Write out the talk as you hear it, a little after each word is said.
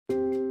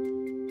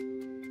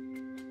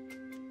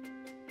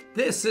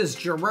This is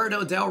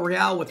Gerardo Del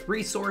Real with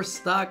Resource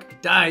Stock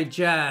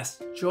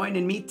Digest.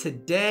 Joining me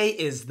today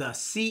is the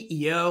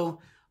CEO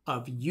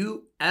of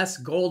U.S.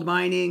 Gold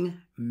Mining,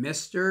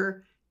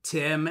 Mr.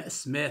 Tim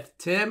Smith.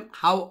 Tim,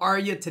 how are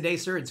you today,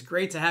 sir? It's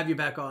great to have you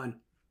back on.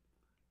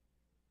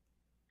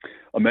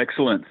 I'm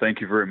excellent. Thank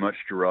you very much,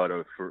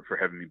 Gerardo, for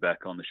having me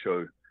back on the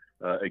show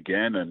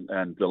again,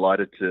 and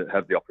delighted to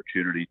have the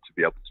opportunity to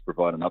be able to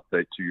provide an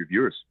update to your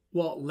viewers.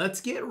 Well,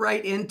 let's get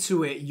right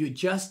into it. You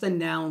just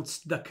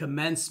announced the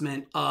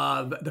commencement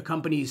of the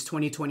company's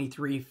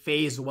 2023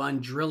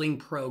 Phase-1 drilling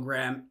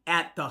program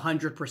at the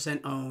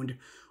 100% owned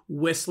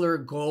Whistler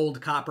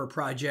Gold Copper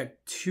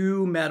Project,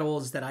 two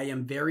metals that I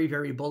am very,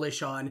 very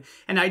bullish on.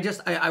 And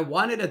I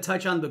wanted to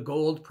touch on the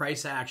gold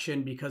price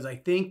action because I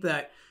think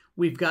that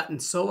we've gotten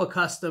so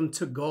accustomed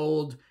to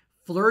gold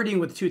flirting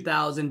with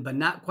 2000, but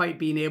not quite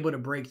being able to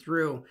break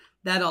through,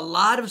 that a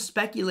lot of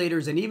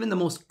speculators and even the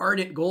most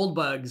ardent gold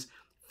bugs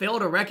fail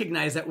to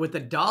recognize that with the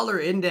dollar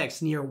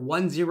index near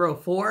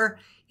 104,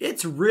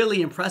 it's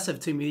really impressive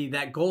to me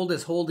that gold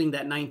is holding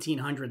that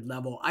 1900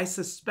 level. I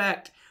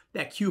suspect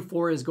that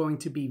Q4 is going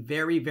to be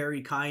very,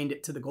 very kind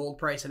to the gold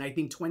price. And I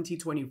think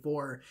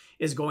 2024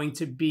 is going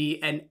to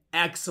be an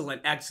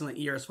excellent, excellent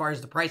year as far as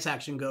the price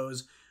action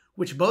goes,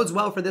 which bodes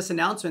well for this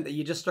announcement that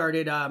you just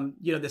started,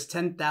 this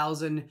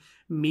 10,000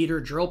 meter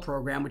drill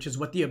program, which is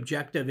what the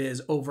objective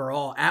is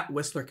overall at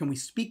Whistler. Can we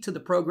speak to the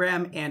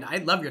program? And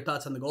I'd love your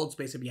thoughts on the gold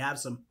space if you have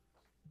some.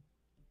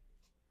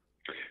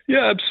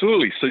 Yeah,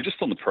 absolutely. So just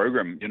on the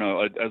program,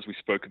 as we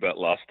spoke about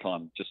last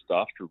time, just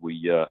after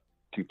we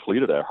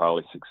completed our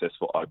highly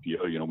successful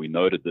IPO, we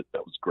noted that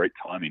was great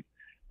timing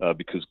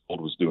because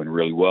gold was doing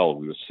really well.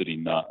 We were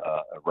sitting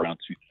around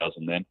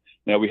 2000 then.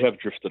 Now we have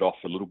drifted off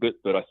a little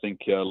bit, but I think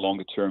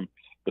longer term,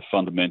 the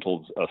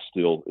fundamentals are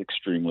still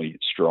extremely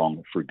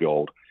strong for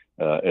gold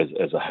as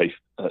a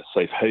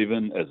safe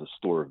haven, as a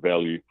store of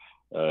value.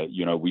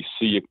 We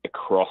see it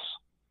across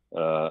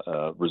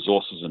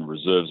resources and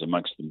reserves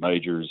amongst the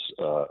majors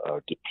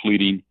are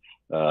depleting,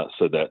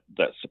 so that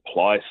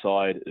supply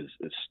side is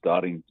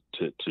starting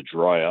to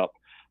dry up.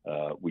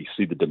 We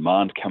see the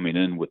demand coming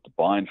in with the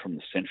buying from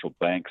the central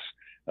banks.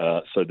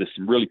 So there's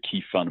some really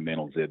key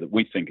fundamentals there that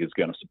we think is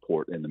going to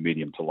support in the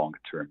medium to longer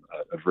term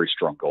a very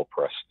strong gold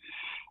price.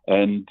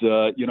 And,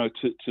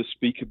 to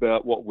speak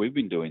about what we've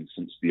been doing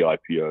since the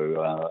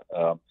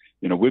IPO,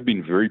 we've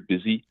been very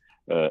busy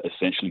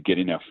essentially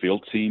getting our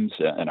field teams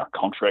and our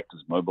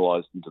contractors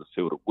mobilized into the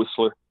field at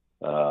Whistler,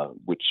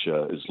 which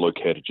is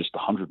located just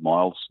 100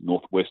 miles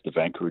northwest of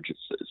Anchorage.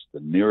 It's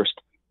the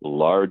nearest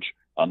large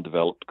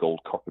undeveloped gold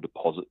copper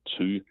deposit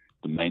to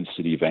the main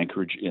city of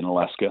Anchorage in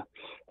Alaska.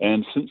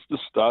 And since the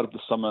start of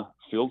the summer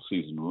field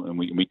season, and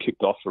we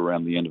kicked off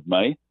around the end of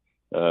May,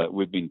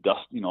 we've been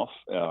dusting off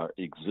our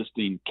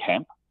existing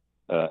camp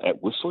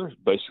at Whistler,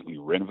 basically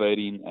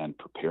renovating and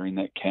preparing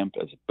that camp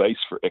as a base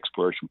for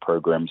exploration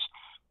programs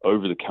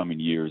over the coming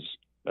years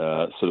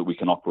so that we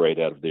can operate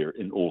out of there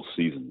in all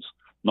seasons,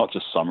 not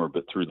just summer,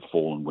 but through the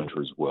fall and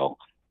winter as well.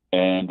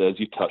 And as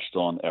you touched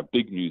on, our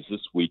big news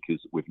this week is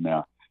we've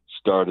now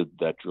started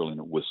that drilling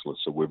at Whistler.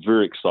 So we're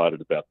very excited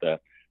about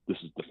that. This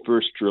is the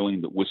first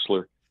drilling that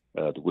Whistler,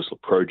 the Whistler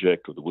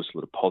project or the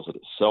Whistler deposit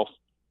itself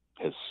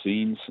has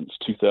seen since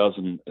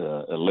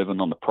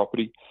 2011 on the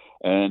property.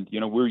 And,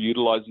 we're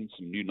utilizing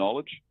some new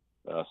knowledge,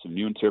 some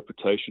new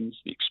interpretations,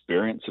 the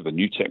experience of a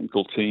new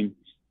technical team.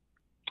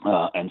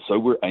 And so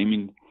we're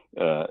aiming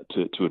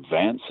to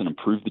advance and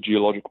improve the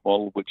geologic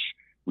model, which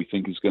we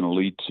think is going to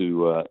lead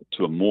to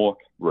a more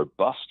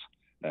robust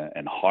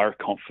and higher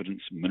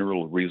confidence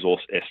mineral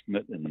resource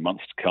estimate in the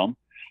months to come.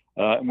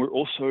 And we're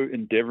also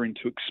endeavoring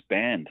to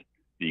expand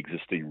the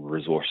existing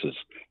resources.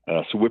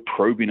 So we're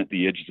probing at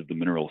the edges of the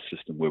mineral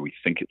system where we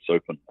think it's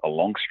open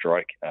along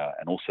strike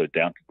and also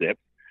down to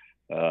depth.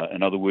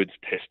 In other words,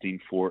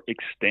 testing for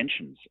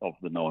extensions of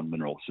the known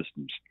mineral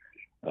systems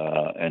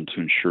and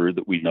to ensure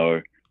that we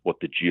know what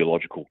the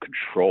geological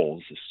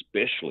controls,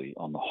 especially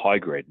on the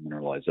high-grade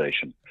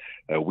mineralization.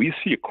 We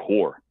see a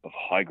core of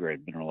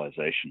high-grade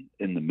mineralization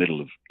in the middle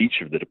of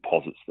each of the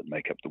deposits that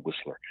make up the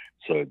Whistler.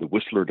 So the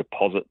Whistler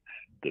deposit,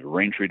 the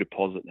Raintree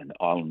deposit, and the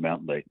Island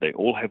Mountain, they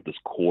all have this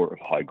core of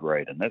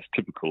high-grade, and that's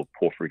typical of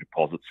porphyry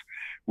deposits.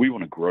 We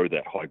want to grow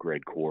that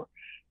high-grade core.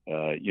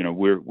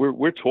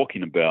 We're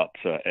talking about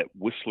at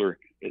Whistler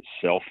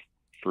itself,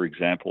 for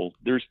example,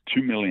 there's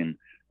 2 million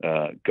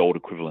gold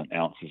equivalent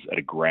ounces at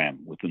a gram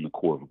within the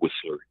core of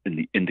Whistler in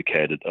the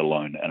indicated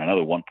alone, and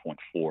another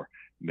 1.4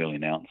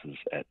 million ounces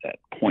at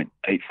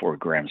 0.84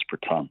 grams per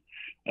ton.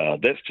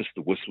 That's just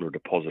the Whistler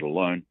deposit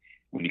alone.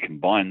 When you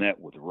combine that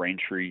with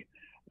Raintree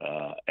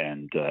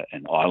and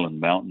Island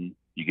Mountain,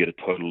 you get a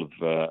total of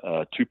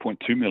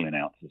 2.2 million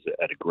ounces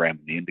at a gram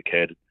in the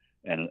indicated,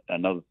 and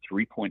another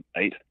 3.8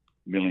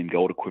 million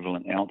gold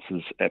equivalent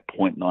ounces at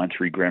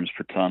 0.93 grams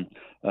per ton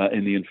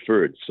in the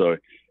inferred. So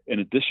in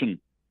addition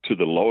to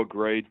the lower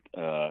grade,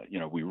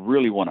 we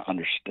really want to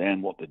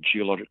understand what the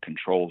geologic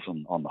controls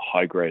on the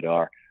high grade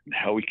are and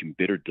how we can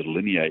better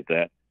delineate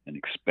that and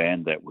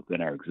expand that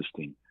within our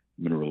existing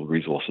mineral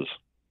resources.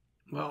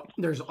 Well,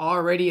 there's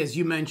already, as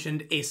you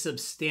mentioned, a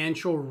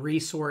substantial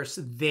resource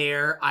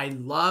there. I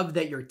love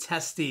that you're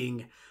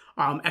testing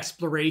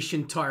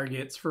exploration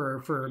targets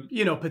for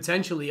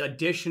potentially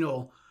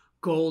additional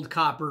gold,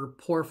 copper,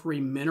 porphyry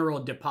mineral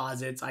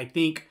deposits. I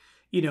think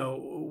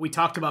we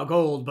talked about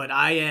gold, but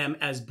I am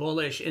as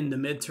bullish in the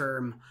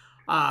midterm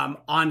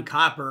on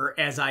copper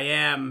as I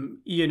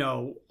am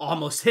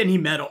almost any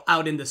metal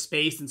out in the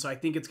space, and so I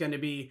think it's going to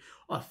be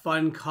a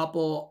fun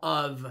couple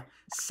of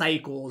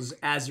cycles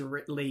as it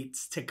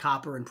relates to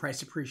copper and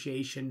price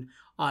appreciation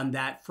on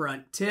that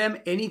front. Tim,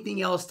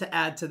 anything else to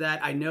add to that?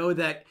 I know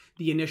that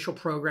the initial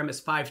program is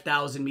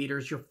 5,000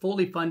 meters. You're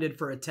fully funded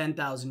for a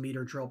 10,000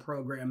 meter drill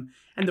program.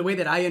 And the way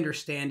that I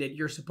understand it,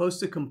 you're supposed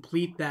to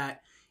complete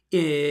that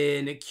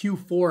in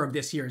Q4 of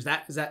this year. Is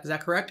that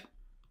correct?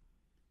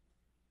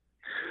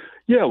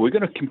 Yeah, we're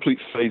going to complete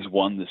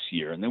Phase-1 this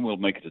year, and then we'll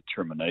make a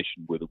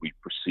determination whether we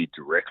proceed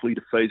directly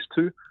to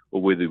Phase-2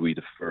 or whether we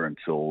defer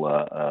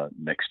until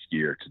next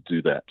year to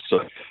do that.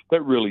 So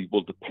that really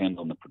will depend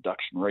on the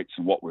production rates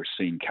and what we're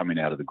seeing coming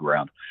out of the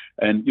ground.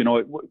 And,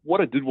 what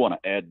I did want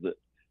to add, that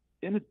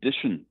in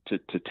addition to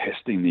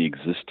testing the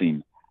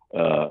existing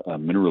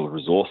mineral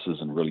resources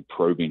and really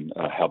probing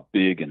how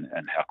big and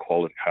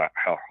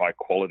how high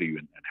quality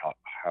and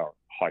how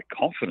high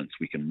confidence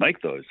we can make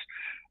those,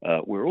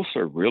 we're also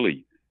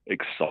really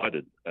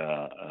excited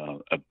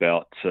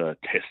about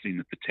testing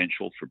the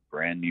potential for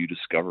brand new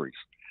discoveries.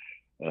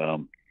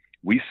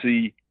 We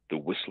see the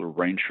Whistler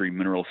Raintree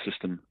mineral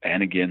system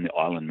and again the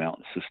Island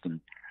Mountain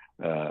system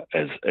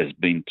as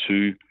being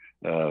two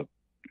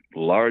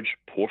large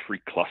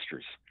porphyry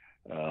clusters.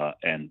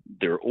 And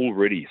there are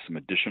already some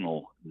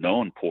additional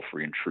known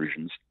porphyry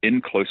intrusions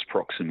in close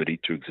proximity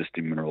to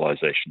existing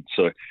mineralization.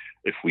 So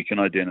if we can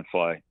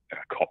identify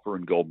copper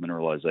and gold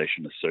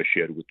mineralization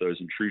associated with those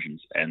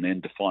intrusions and then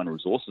define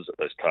resources at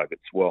those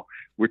targets, well,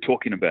 we're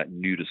talking about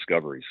new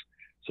discoveries.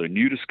 So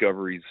new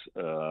discoveries,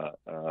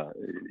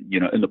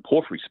 in the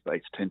porphyry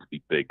space tend to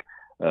be big.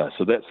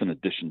 So that's in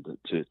addition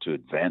to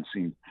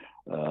advancing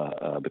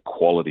the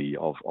quality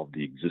of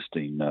the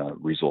existing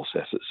resource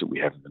assets that we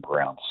have in the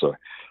ground. So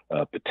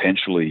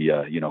potentially,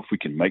 if we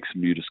can make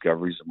some new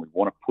discoveries, and we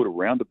want to put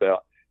around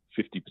about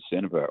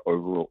 50% of our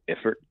overall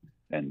effort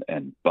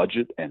and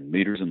budget and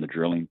meters in the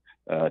drilling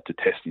to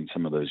testing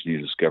some of those new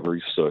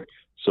discoveries. So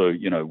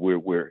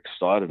we're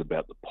excited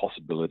about the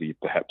possibility of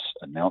perhaps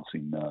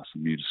announcing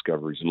some new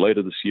discoveries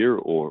later this year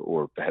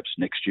or perhaps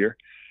next year.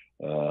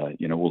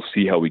 We'll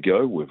see how we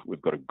go.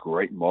 We've got a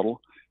great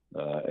model.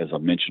 As I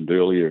mentioned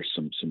earlier,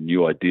 some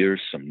new ideas,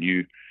 some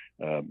new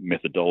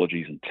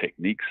methodologies and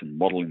techniques and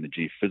modeling the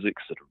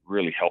geophysics that are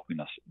really helping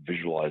us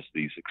visualize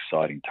these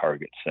exciting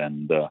targets.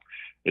 And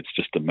it's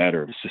just a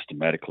matter of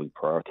systematically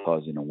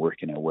prioritizing and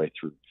working our way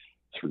through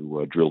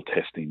drill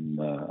testing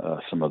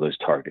some of those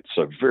targets.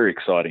 So very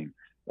exciting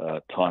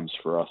times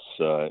for us.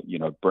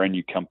 Brand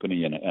new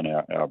company and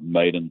our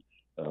maiden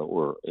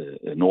or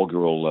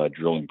inaugural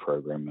drilling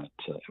program at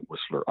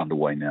Whistler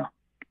underway now.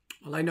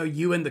 Well, I know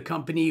you and the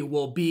company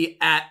will be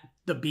at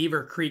the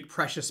Beaver Creek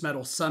Precious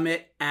Metal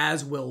Summit,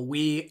 as will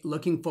we.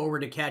 Looking forward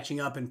to catching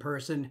up in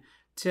person.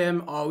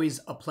 Tim, always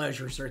a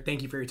pleasure, sir.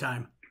 Thank you for your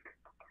time.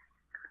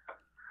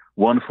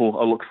 Wonderful.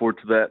 I look forward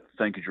to that.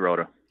 Thank you,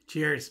 Gerardo.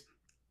 Cheers.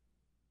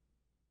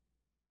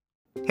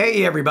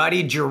 Hey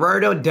everybody,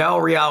 Gerardo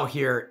Del Real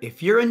here.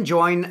 If you're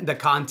enjoying the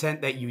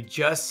content that you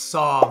just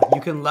saw,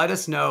 you can let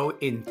us know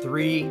in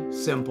 3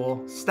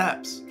 simple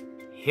steps.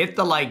 Hit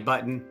the like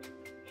button,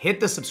 hit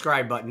the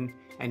subscribe button,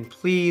 and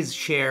please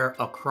share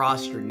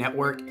across your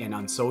network and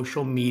on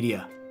social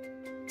media.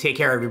 Take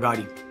care,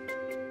 everybody.